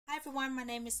Hi everyone, my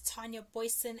name is Tanya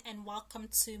Boyson and welcome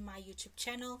to my YouTube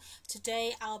channel.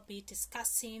 Today I'll be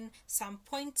discussing some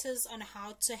pointers on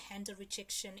how to handle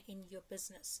rejection in your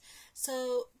business.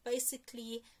 So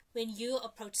basically, when you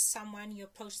approach someone, you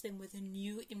approach them with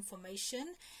new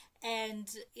information, and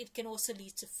it can also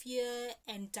lead to fear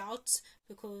and doubt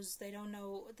because they don't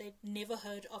know, they've never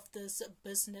heard of this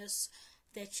business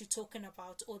that you're talking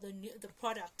about or the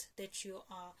product that you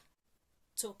are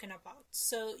talking about.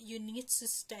 So you need to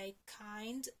stay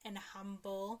kind and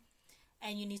humble,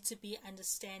 and you need to be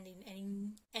understanding,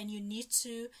 and you need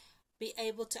to be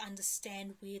able to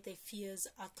understand where their fears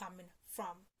are coming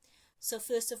from. So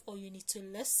first of all, you need to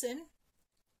listen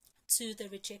to the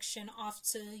rejection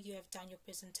after you have done your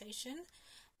presentation,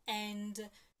 and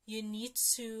you need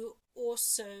to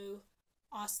also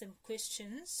ask them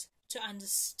questions to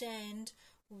understand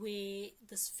where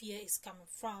this fear is coming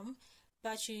from.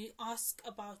 But you ask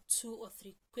about 2 or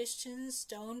 3 questions.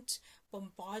 Don't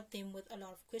bombard them with a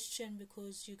lot of questions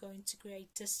because you're going to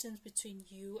create distance between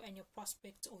you and your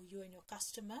prospect or you and your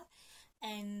customer.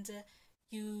 And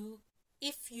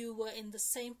if you were in the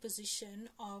same position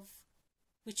of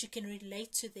which you can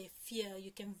relate to their fear, you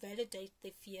can validate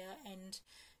their fear, and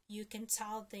you can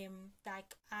tell them,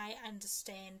 like, I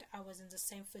understand, I was in the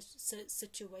same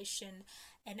situation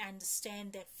and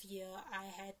understand that fear. I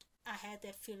had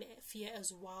that fear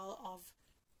as well of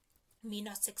me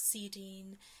not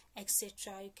succeeding,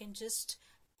 etc. You can just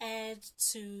add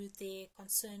to their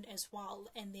concern as well,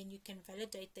 and then you can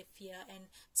validate their fear and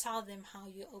tell them how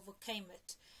you overcame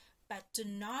it. But do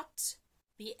not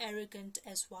be arrogant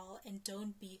as well, and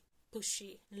don't be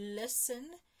pushy. Listen,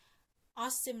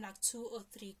 ask them like 2 or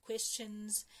 3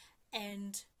 questions,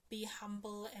 and be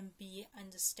humble and be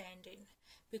understanding,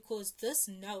 because this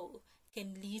no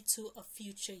can lead to a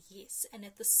future yes, and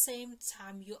at the same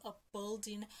time you are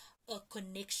building a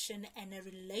connection and a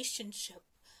relationship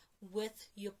with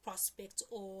your prospect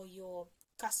or your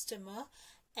customer,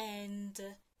 and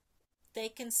they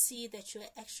can see that you're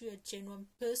actually a genuine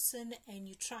person and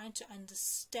you're trying to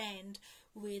understand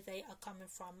where they are coming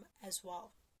from as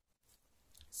well.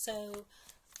 So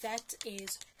that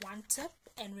is one tip,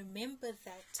 and remember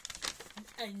that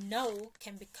a no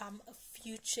can become a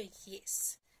future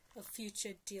yes, a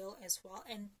future deal as well.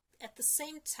 And at the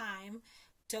same time,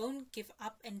 don't give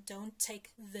up and don't take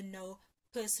the no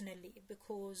personally,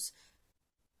 because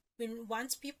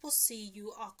once people see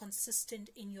you are consistent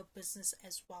in your business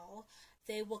as well,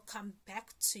 they will come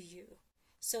back to you.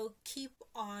 So keep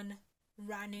on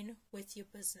running with your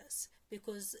business,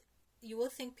 because you will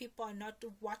think people are not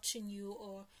watching you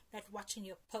or not watching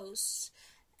your posts,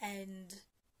 and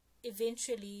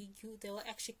eventually they'll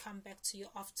actually come back to you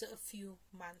after a few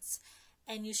months.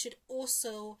 And you should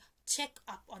also check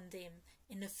up on them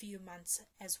in a few months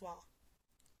as well.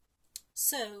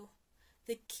 So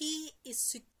the key is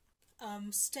to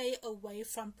stay away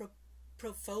from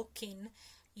provoking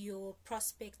your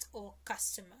prospect or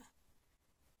customer.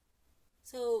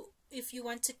 So if you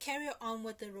want to carry on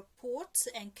with the report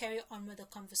and carry on with the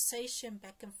conversation,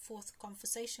 back and forth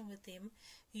conversation with them,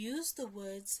 use the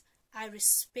words I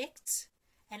respect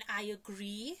and I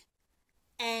agree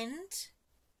and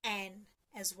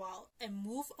as well, and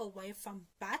move away from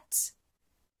but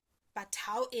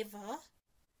however,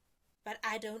 but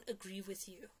I don't agree with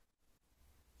you.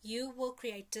 You will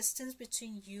create distance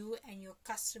between you and your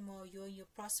customer or you and your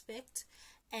prospect,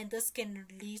 and this can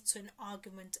lead to an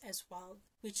argument as well,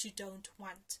 which you don't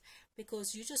want,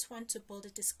 because you just want to build a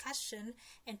discussion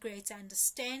and create an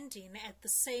understanding. At the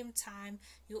same time,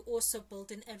 you're also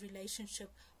building a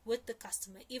relationship with the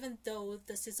customer, even though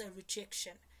this is a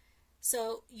rejection.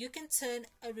 So you can turn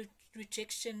a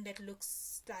rejection that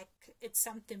looks like it's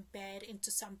something bad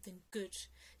into something good.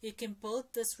 You can build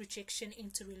this rejection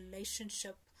into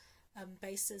relationship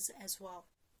basis as well.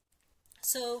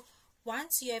 So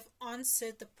once you have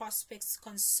answered the prospect's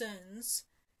concerns,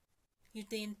 you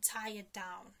then tie it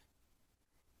down.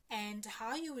 And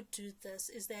how you would do this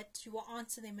is that you will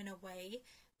answer them in a way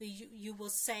where you will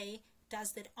say,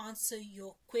 does that answer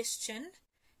your question?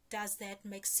 Does that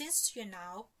make sense to you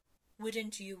now?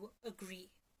 Wouldn't you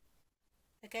agree?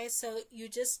 Okay, so you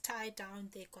just tie down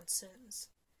their concerns.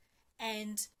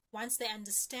 And once they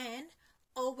understand,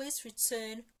 always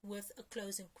return with a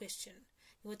closing question.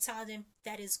 You will tell them,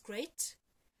 that is great.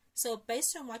 So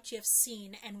based on what you have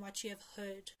seen and what you have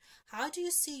heard, how do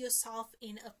you see yourself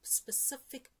in a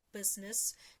specific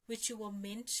business, which you will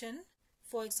mention,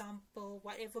 for example,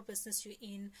 whatever business you're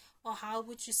in, or how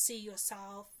would you see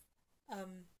yourself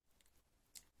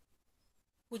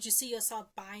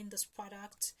buying this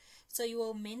product? So you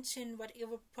will mention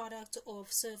whatever product or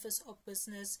service or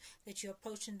business that you're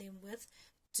approaching them with.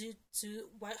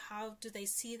 how do they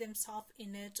see themselves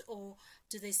in it, or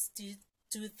do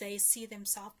they see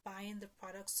themselves buying the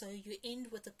product? So you end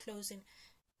with a closing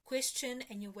question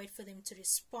and you wait for them to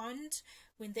respond.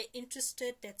 When they're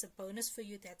interested, that's a bonus for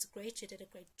you. That's great. You did a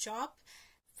great job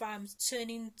from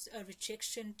turning a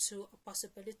rejection to a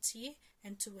possibility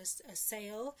and to a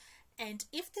sale. And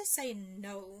if they say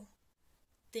no,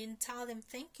 then tell them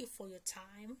thank you for your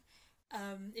time.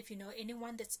 If you know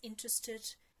anyone that's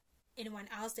interested, anyone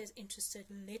else that's interested,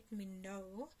 let me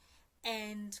know,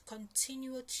 and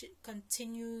continue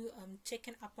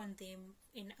checking up on them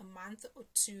in a month or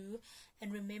two.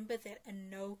 And remember that a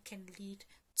no can lead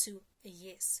to a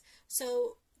yes.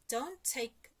 So don't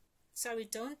take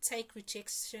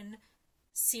rejection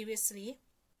seriously.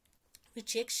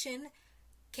 Rejection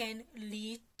can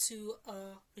lead to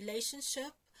a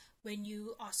relationship when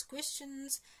you ask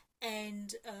questions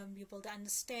and you build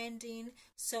understanding.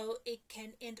 So it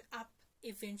can end up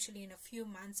eventually in a few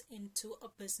months into a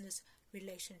business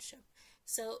relationship.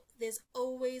 So there's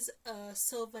always a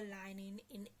silver lining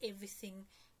in everything,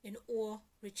 in all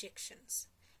rejections.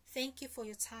 Thank you for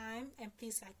your time, and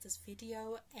please like this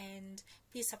video and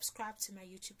please subscribe to my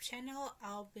YouTube channel.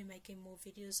 I'll be making more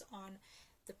videos on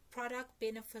the product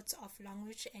benefits of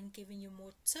Longrich and giving you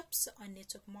more tips on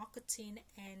network marketing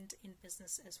and in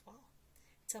business as well.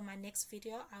 Till my next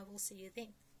video, I will see you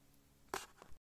then.